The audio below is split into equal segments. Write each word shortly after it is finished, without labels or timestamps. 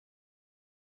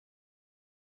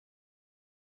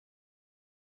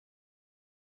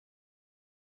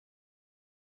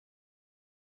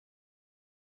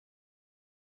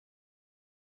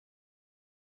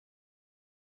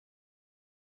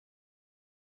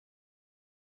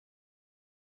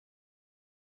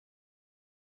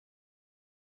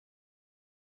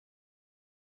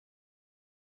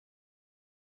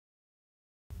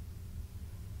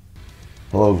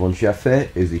Hello everyone, Chef here.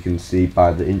 As you can see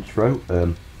by the intro,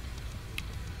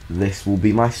 this will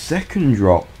be my second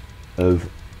drop of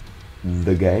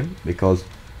the game because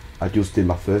I just did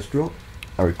my first drop.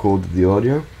 I recorded the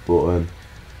audio, but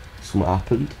something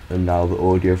happened, and now the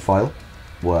audio file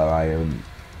where I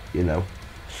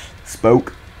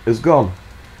spoke is gone.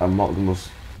 I'm not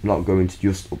going to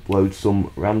just upload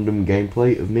some random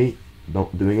gameplay of me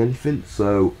not doing anything,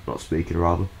 not speaking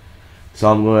rather.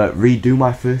 So I'm gonna redo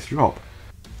my first drop,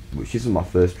 which isn't my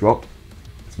first drop,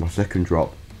 it's my second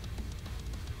drop.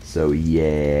 So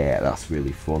yeah, that's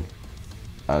really fun.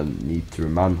 I need to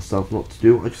remind myself not to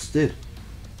do what I just did,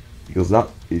 because that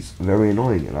is very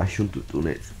annoying and I shouldn't have done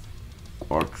it.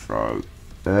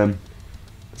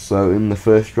 So in the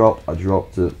first drop I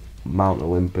dropped at Mount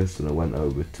Olympus and I went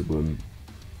over to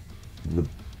the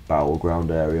battleground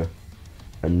area,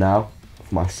 and now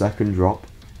for my second drop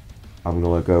I'm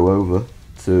gonna go over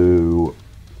to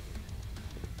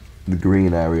the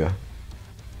green area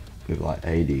with like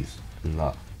Hades and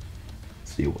that,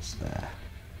 see what's there.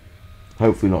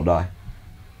 Hopefully not die,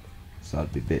 so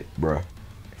that'd be a bit bruh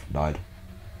if I died.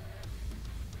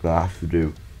 But I have to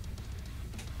do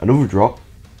another drop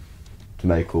to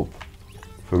make up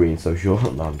for being so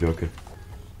short. No, I'm joking.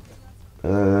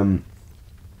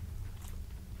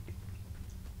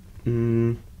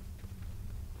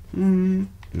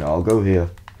 No, I'll go here.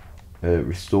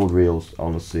 Restored reels, I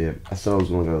want to see it. I said I was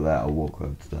going to go there, I'll walk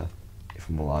over to there if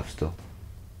I'm alive still.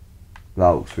 That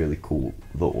looks really cool,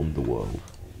 the underworld.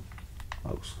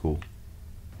 That looks cool.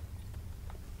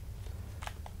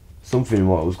 Something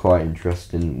what was quite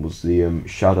interesting was the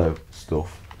shadow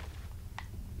stuff.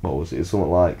 What was it? It was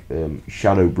something like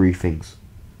shadow briefings.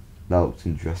 That looked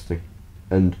interesting.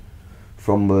 And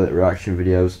from the reaction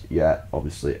videos, yeah,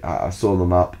 obviously I saw the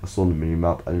map, I saw the mini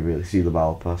map, I didn't really see the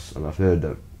battle pass, and I've heard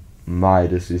that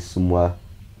Midas is somewhere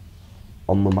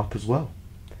on the map as well.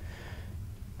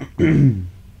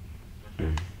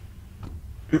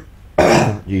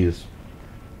 Jesus.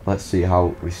 Let's see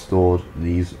how restored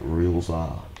these reels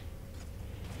are.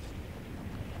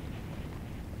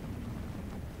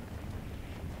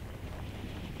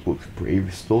 Looks pretty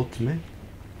restored to me.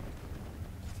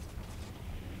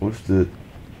 What if the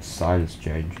sign's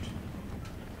changed?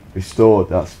 Restored,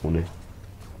 that's funny.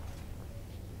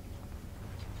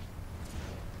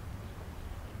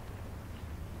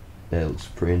 Yeah, it looks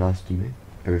pretty nice to me.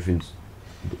 Everything's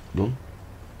done.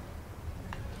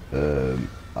 Am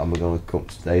I gonna come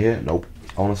stay here? Nope.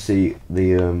 I wanna see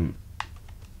the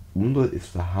wonder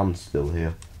if the hand's still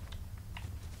here.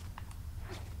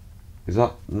 Is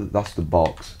that's the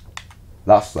box.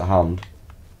 That's the hand.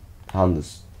 Hand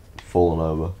is fallen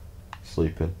over,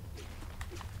 sleeping.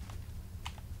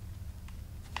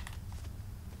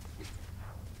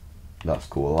 That's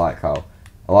cool.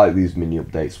 I like these mini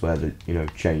updates where they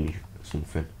change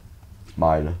something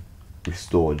minor,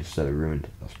 restored instead of ruined.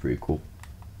 That's pretty cool.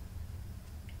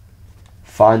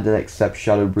 Find and accept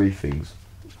shadow briefings.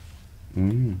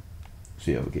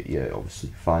 So yeah, obviously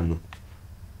find them.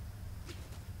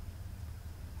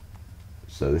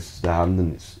 So this is the hand,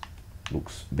 and it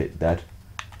looks a bit dead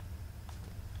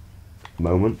at the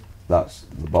moment. That's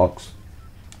the box,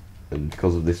 and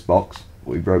because of this box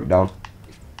we broke down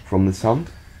from this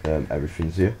hand,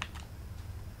 everything's here,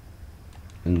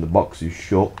 and the box is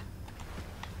shut.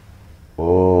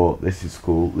 Oh, this is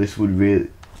cool. This would go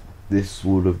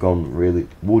really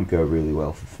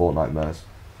well for Fortnite mares.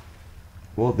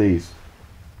 What are these?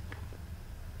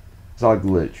 Is that a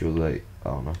glitch or they? I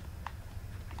don't know.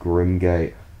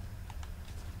 Grimgate.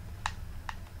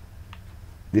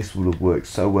 This would have worked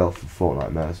so well for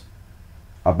Fortnite mares.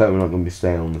 I bet we're not going to be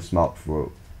staying on this map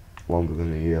for longer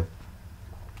than a year.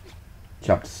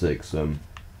 Chapter 6, the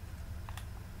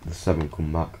 7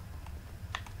 come back.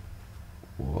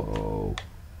 Whoa.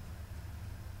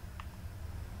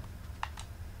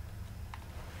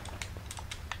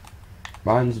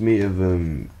 Reminds me of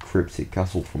Cryptic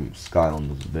Castle from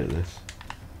Skylanders a bit, this.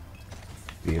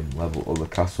 Being other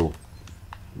castle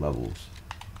levels.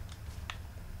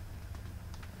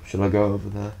 Should I go over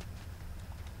there?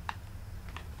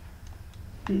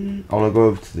 I want to go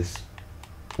over to this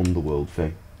underworld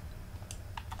thing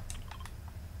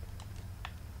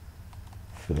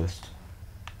first.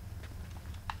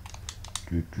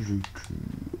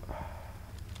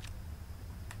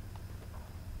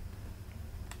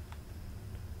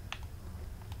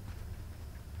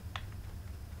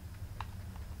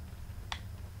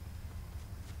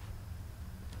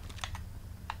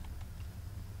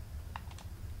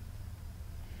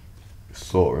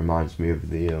 Sort of reminds me of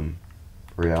the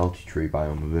reality tree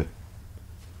biome a bit.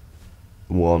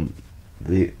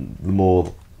 The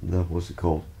more what's it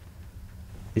called?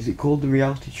 Is it called the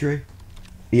reality tree?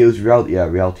 Yeah, it was reality. Yeah,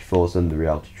 reality force and the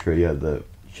reality tree. Yeah, the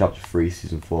chapter 3,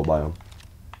 season 4 biome.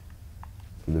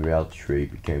 And the reality tree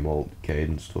became all decayed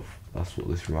and stuff. That's what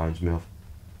this reminds me of.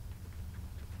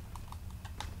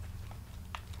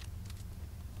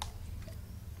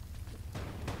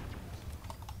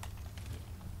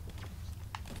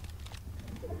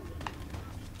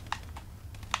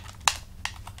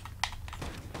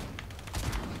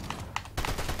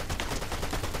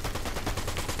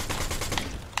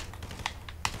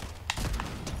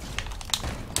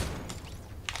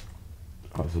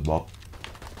 That's a bot.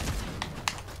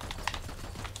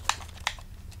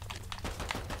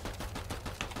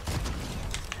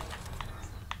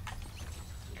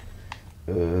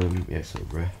 Yeah, so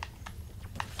rare.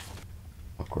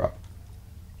 Oh crap.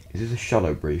 Is this a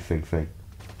shadow briefing thing?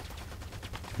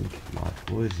 I think it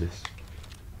might. What is this?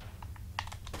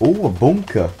 Oh, a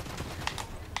bunker!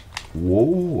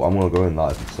 Whoa, I'm gonna go in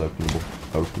that if it's openable.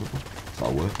 Openable? It's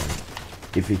not working.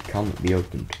 If it can't be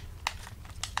opened.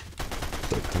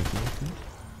 So it can't be opened?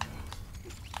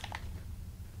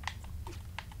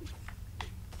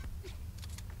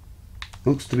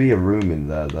 Looks to be a room in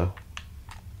there though.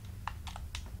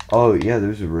 Oh yeah,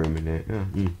 there's a room in here.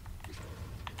 Yeah.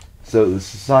 So the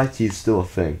society is still a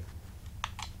thing,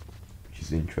 which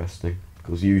is interesting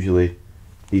because usually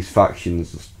these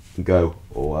factions just go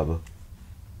or whatever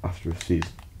after a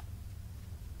season.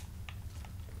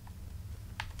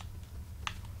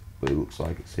 But it looks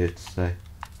like it's here to stay.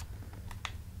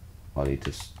 I need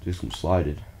to do some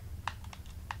sliding.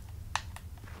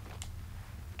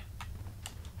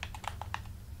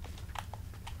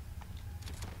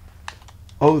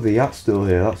 Oh, the yacht's still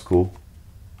here, that's cool.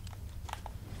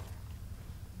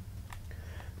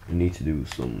 We need to do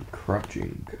some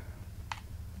crouching.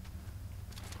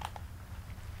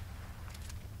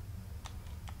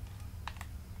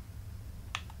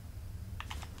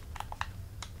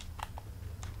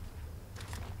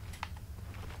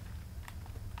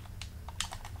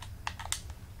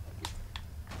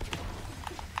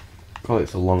 God,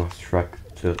 it's a long ass trek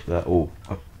to there. Oh,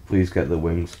 please get the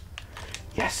wings.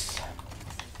 Yes!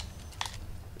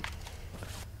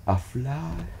 I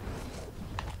fly.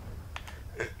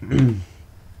 The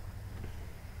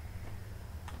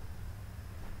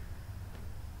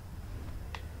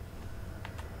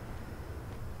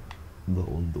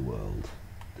underworld.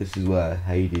 This is where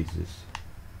Hades is.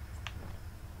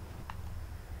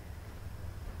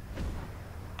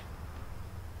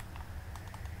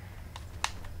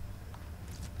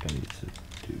 I need to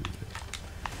do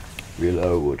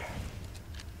reload.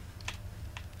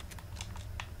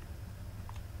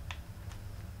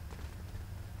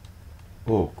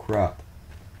 Oh crap.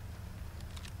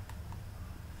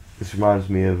 This reminds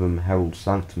me of Herald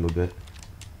Sanctum a bit.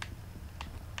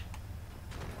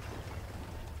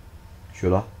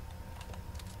 Should I?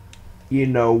 You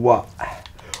know what?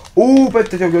 Oh, but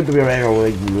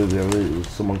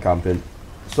someone camping.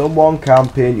 Someone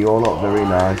camping. You're not very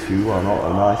nice. You are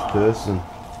not a nice person.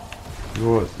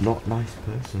 You're a not nice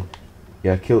person.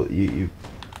 Yeah, kill you.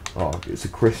 Oh, it's a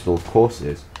crystal. Of course it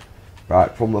is.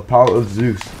 Right, from the power of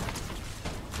Zeus.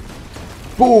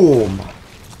 Boom!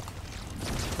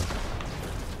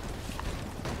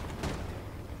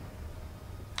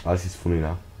 Oh, this is funny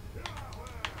now.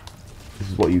 This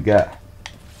is what you get.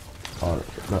 Oh,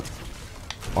 no.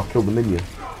 I killed a minion.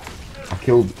 I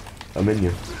killed a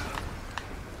minion.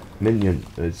 Minion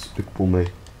is despicable me.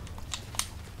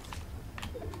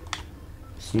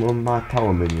 Some of my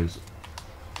tower minions.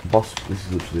 Boss, this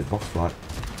is literally a boss fight.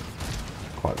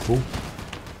 Quite cool.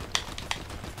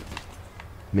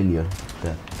 Minion,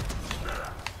 dead.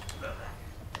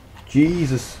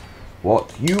 Jesus.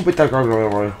 What? You better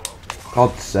go.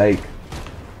 God's sake.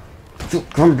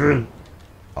 Come in.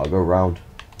 I'll go round.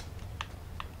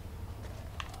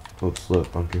 Oh, slow,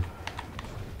 thank you.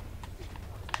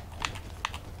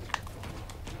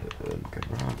 Go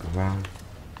round, go round.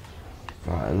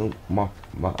 Right, I know my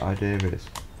idea is.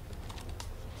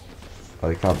 Oh,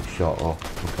 you can't be shot off.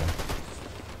 Okay.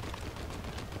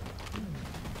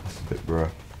 That's a bit bro.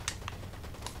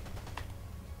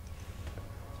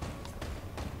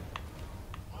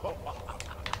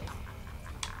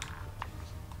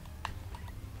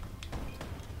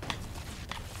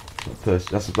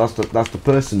 That's the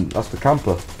person. That's the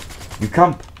camper. You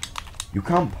camp. You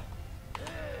camp.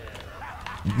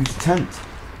 You use tent.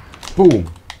 Boom.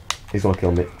 He's gonna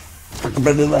kill me.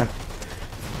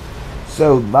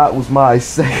 So that was my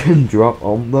second drop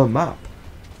on the map.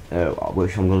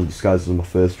 Which I'm gonna disguise as my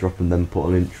first drop and then put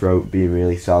an intro being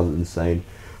really sad and saying,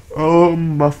 "Oh,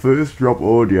 my first drop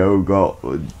audio got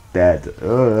dead."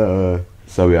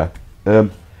 So yeah.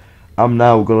 I'm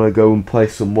now gonna go and play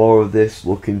some more of this,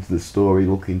 look into the story,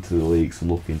 look into the leaks,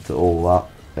 and look into all that,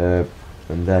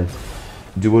 and then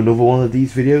do another one of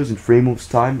these videos in 3 months'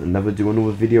 time, and never do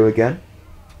another video again.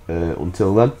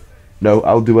 Until then, no,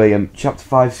 I'll do a chapter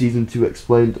 5 season 2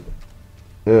 explained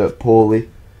poorly,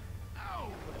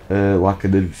 like I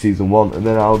did with season 1, and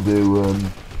then I'll do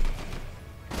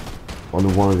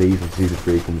one of these when season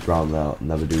 3 comes around. Now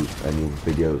never do any other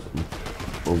videos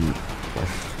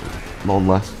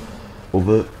unless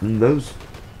other than those.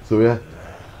 So yeah,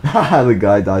 the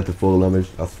guy died to full damage.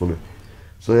 That's funny.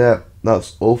 So yeah,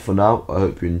 that's all for now. I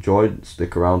hope you enjoyed.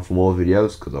 Stick around for more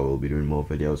videos because I will be doing more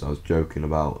videos. I was joking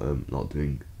about not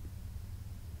doing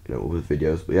other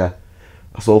videos, but yeah,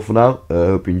 that's all for now. I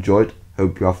hope you enjoyed.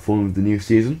 Hope you have fun with the new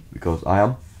season because I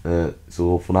am. It's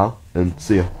all for now, and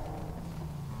see ya.